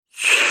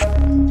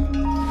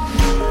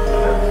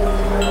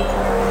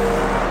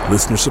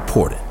Listener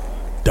supported.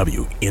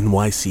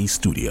 WNYC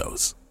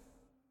Studios.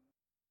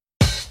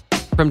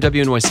 From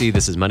WNYC,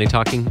 this is Money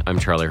Talking. I'm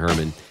Charlie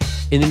Herman.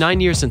 In the 9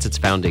 years since its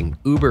founding,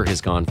 Uber has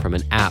gone from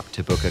an app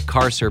to book a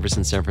car service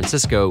in San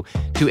Francisco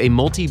to a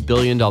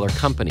multi-billion-dollar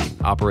company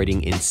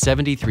operating in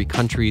 73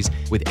 countries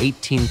with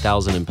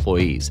 18,000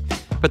 employees.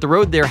 But the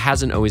road there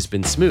hasn't always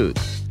been smooth.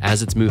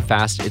 As it's moved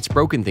fast, it's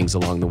broken things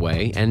along the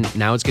way, and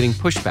now it's getting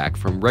pushback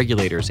from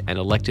regulators and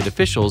elected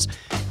officials,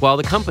 while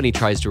the company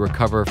tries to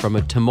recover from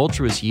a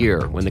tumultuous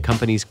year when the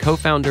company's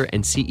co-founder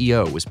and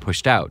CEO was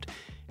pushed out.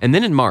 And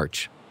then in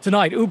March,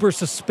 tonight, Uber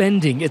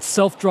suspending its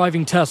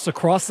self-driving tests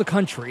across the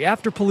country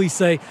after police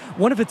say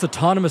one of its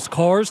autonomous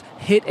cars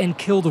hit and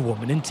killed a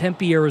woman in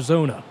Tempe,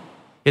 Arizona.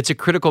 It's a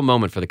critical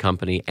moment for the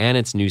company and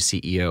its new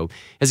CEO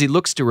as he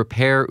looks to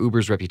repair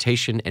Uber's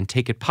reputation and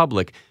take it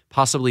public,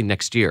 possibly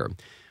next year.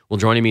 Well,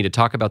 joining me to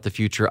talk about the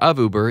future of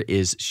Uber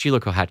is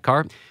Sheila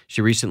Kolhatkar.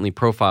 She recently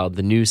profiled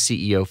the new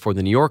CEO for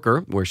The New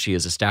Yorker, where she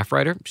is a staff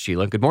writer.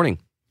 Sheila, good morning.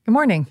 Good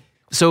morning.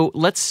 So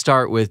let's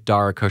start with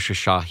Dara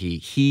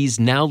Khosrowshahi. He's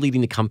now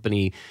leading the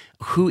company.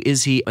 Who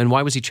is he and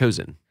why was he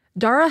chosen?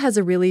 Dara has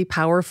a really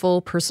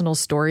powerful personal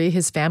story.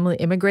 His family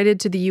immigrated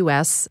to the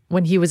U.S.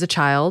 when he was a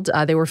child.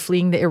 They were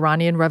fleeing the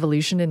Iranian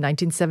Revolution in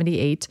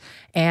 1978.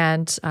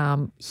 And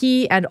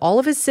he and all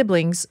of his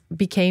siblings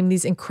became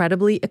these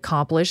incredibly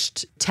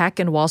accomplished tech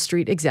and Wall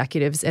Street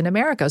executives in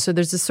America. So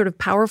there's this sort of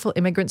powerful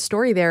immigrant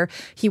story there.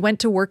 He went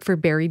to work for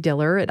Barry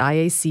Diller at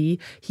IAC.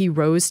 He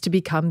rose to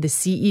become the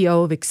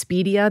CEO of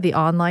Expedia, the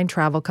online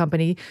travel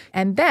company.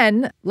 And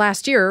then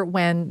last year,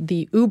 when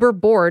the Uber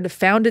board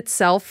found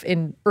itself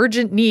in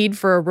urgent need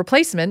for a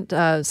replacement,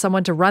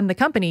 someone to run the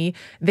company,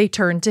 they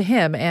turned to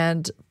him.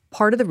 And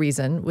part of the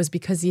reason was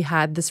because he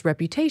had this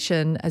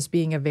reputation as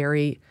being a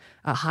very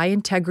high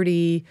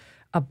integrity,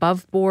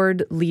 above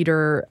board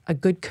leader, a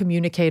good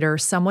communicator,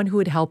 someone who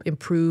would help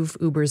improve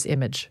Uber's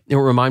image. It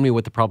will remind me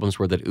what the problems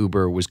were that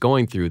Uber was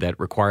going through that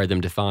required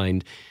them to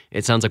find,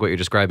 it sounds like what you're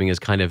describing as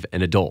kind of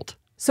an adult.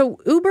 So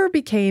Uber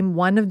became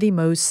one of the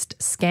most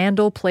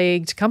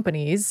scandal-plagued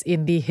companies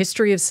in the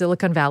history of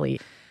Silicon Valley.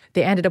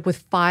 They ended up with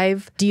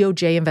 5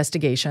 DOJ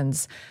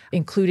investigations,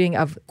 including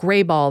of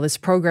Grayball, this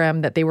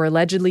program that they were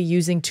allegedly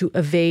using to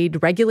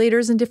evade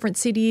regulators in different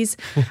cities.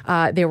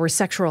 There were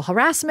sexual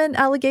harassment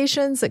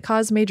allegations that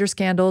caused major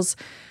scandals.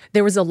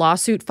 There was a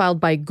lawsuit filed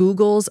by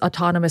Google's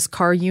autonomous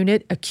car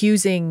unit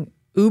accusing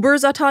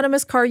Uber's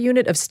autonomous car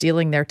unit of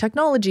stealing their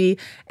technology.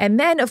 And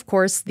then, of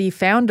course, the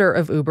founder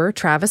of Uber,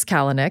 Travis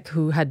Kalanick,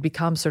 who had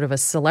become sort of a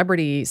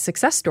celebrity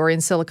success story in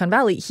Silicon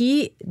Valley,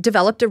 he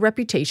developed a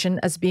reputation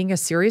as being a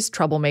serious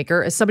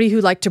troublemaker, as somebody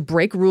who liked to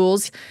break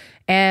rules.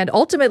 And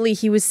ultimately,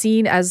 he was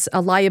seen as a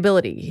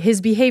liability.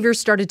 His behavior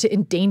started to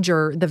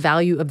endanger the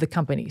value of the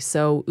company.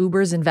 So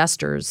Uber's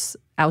investors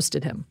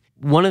ousted him.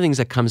 One of the things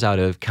that comes out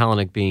of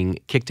Kalanick being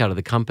kicked out of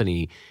the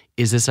company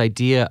is this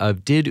idea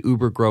of, did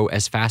Uber grow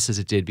as fast as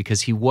it did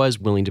because he was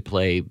willing to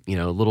play,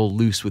 a little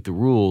loose with the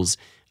rules?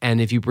 And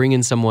if you bring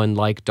in someone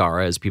like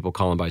Dara, as people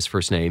call him by his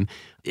first name,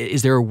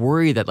 is there a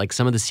worry that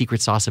some of the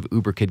secret sauce of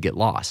Uber could get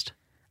lost?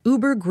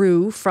 Uber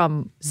grew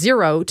from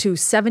zero to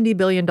 $70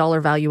 billion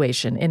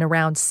valuation in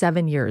around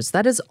 7 years.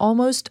 That is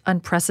almost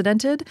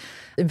unprecedented.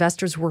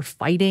 Investors were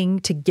fighting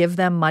to give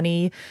them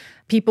money.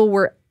 People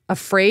were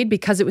afraid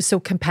because it was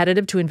so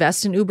competitive to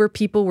invest in Uber.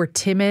 People were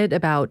timid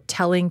about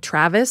telling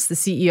Travis, the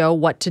CEO,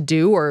 what to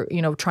do or,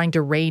 trying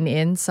to rein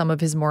in some of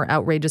his more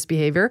outrageous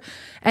behavior.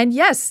 And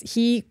yes,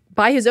 he,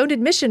 by his own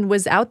admission,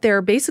 was out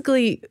there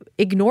basically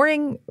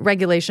ignoring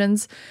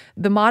regulations.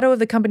 The motto of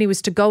the company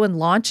was to go and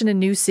launch in a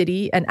new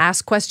city and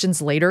ask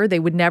questions later. They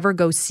would never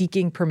go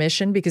seeking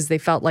permission because they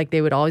felt like they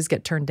would always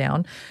get turned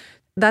down.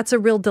 That's a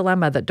real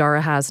dilemma that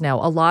Dara has now.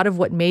 A lot of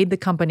what made the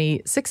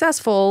company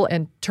successful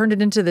and turned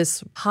it into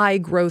this high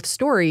growth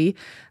story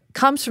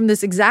comes from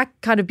this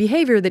exact kind of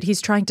behavior that he's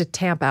trying to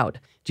tamp out.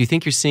 Do you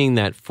think you're seeing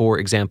that, for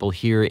example,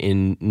 here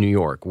in New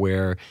York,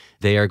 where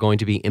they are going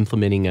to be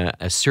implementing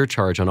a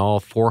surcharge on all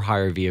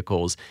for-hire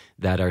vehicles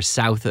that are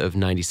south of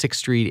 96th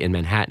Street in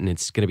Manhattan?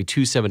 It's going to be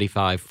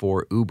 $275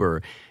 for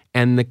Uber,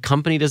 and the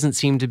company doesn't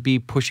seem to be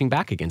pushing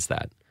back against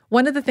that.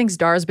 One of the things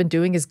Dara's been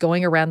doing is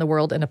going around the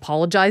world and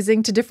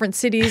apologizing to different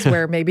cities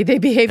where maybe they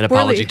behaved An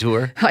poorly. apology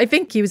tour? I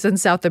think he was in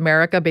South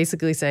America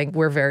basically saying,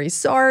 we're very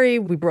sorry,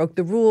 we broke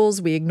the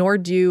rules, we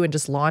ignored you and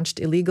just launched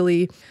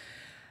illegally.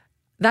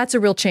 That's a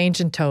real change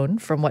in tone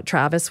from what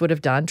Travis would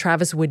have done.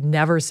 Travis would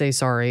never say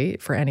sorry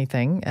for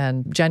anything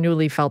and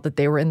genuinely felt that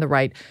they were in the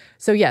right.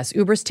 So yes,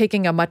 Uber's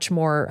taking a much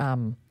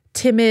more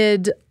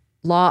timid,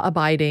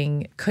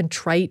 law-abiding,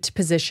 contrite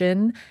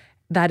position.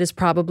 That is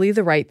probably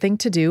the right thing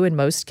to do in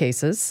most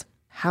cases.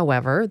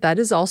 However, that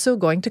is also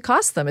going to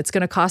cost them. It's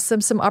going to cost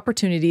them some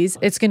opportunities.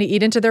 It's going to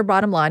eat into their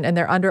bottom line, and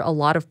they're under a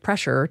lot of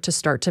pressure to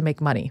start to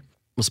make money.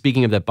 Well,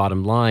 speaking of that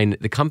bottom line,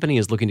 the company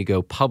is looking to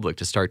go public,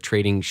 to start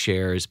trading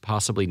shares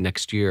possibly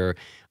next year.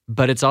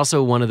 But it's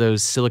also one of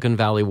those Silicon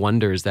Valley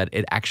wonders that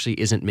it actually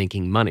isn't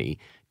making money,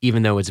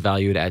 even though it's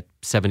valued at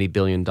 $70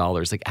 billion.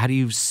 How do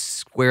you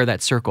square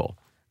that circle?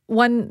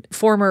 One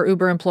former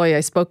Uber employee I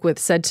spoke with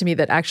said to me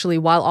that actually,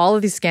 while all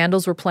of these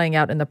scandals were playing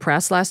out in the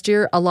press last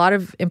year, a lot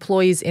of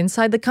employees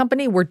inside the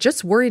company were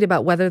just worried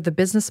about whether the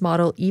business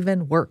model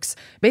even works.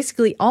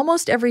 Basically,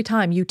 almost every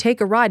time you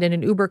take a ride in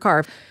an Uber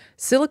car,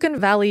 Silicon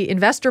Valley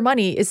investor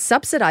money is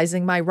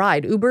subsidizing my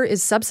ride. Uber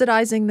is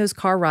subsidizing those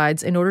car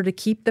rides in order to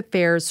keep the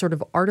fares sort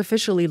of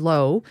artificially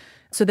low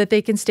so that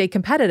they can stay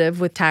competitive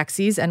with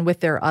taxis and with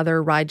their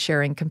other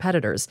ride-sharing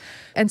competitors.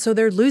 And so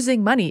they're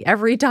losing money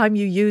every time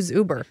you use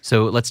Uber.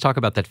 So let's talk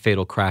about that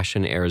fatal crash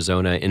in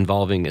Arizona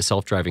involving a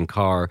self-driving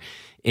car.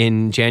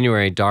 In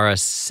January, Dara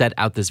set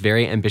out this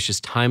very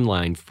ambitious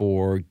timeline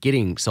for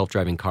getting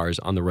self-driving cars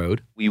on the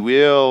road. We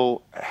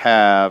will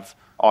have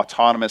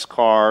autonomous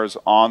cars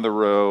on the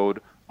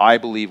road, I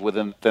believe,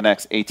 within the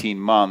next 18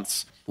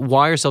 months.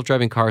 Why are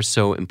self-driving cars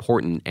so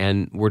important,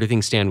 and where do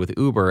things stand with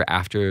Uber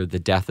after the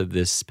death of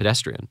this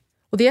pedestrian?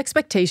 Well, the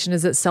expectation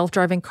is that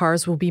self-driving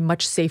cars will be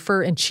much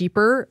safer and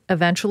cheaper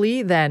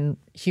eventually than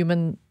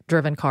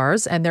human-driven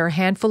cars. And there are a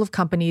handful of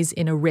companies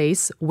in a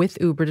race with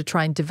Uber to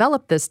try and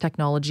develop this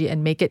technology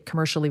and make it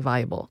commercially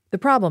viable. The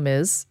problem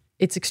is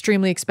it's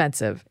extremely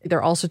expensive. There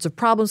are all sorts of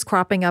problems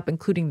cropping up,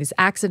 including these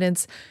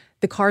accidents.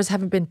 The cars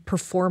haven't been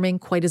performing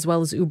quite as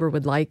well as Uber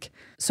would like.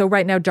 So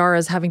right now, Dara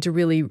is having to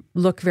really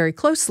look very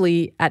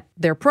closely at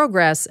their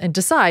progress and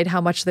decide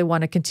how much they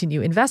want to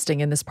continue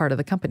investing in this part of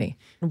the company.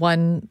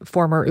 One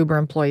former Uber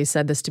employee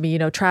said this to me,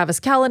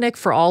 Travis Kalanick,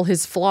 for all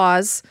his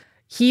flaws,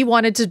 he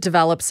wanted to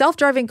develop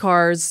self-driving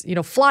cars,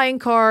 flying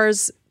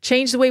cars,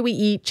 change the way we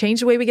eat, change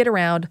the way we get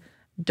around.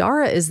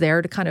 Dara is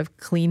there to kind of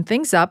clean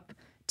things up,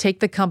 take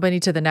the company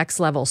to the next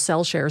level,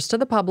 sell shares to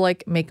the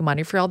public, make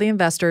money for all the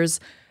investors.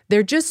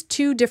 They're just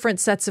two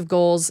different sets of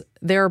goals.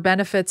 There are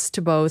benefits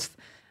to both,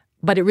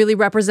 but it really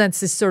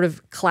represents this sort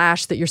of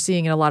clash that you're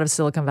seeing in a lot of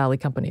Silicon Valley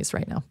companies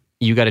right now.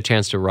 You got a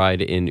chance to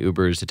ride in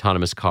Uber's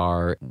autonomous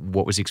car.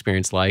 What was the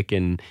experience like,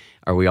 and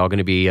are we all going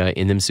to be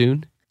in them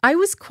soon? I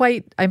was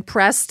quite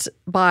impressed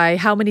by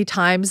how many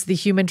times the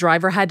human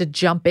driver had to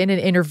jump in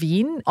and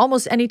intervene.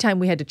 Almost any time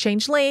we had to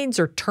change lanes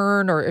or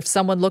turn, or if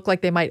someone looked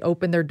like they might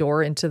open their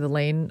door into the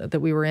lane that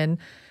we were in,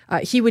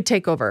 he would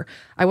take over.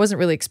 I wasn't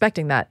really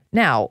expecting that.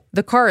 Now,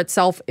 the car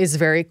itself is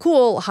very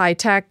cool, high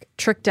tech,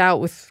 tricked out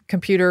with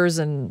computers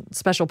and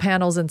special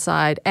panels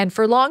inside. And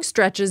for long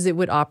stretches, it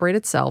would operate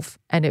itself,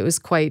 and it was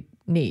quite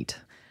neat.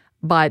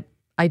 But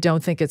I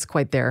don't think it's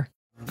quite there.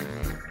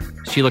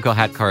 Sheila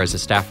Kolhatkar is a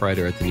staff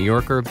writer at The New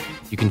Yorker.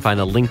 You can find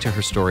a link to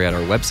her story at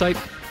our website.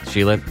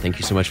 Sheila, thank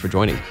you so much for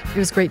joining. It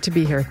was great to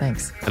be here.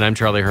 Thanks. And I'm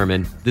Charlie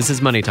Herman. This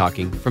is Money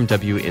Talking from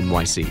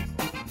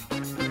WNYC.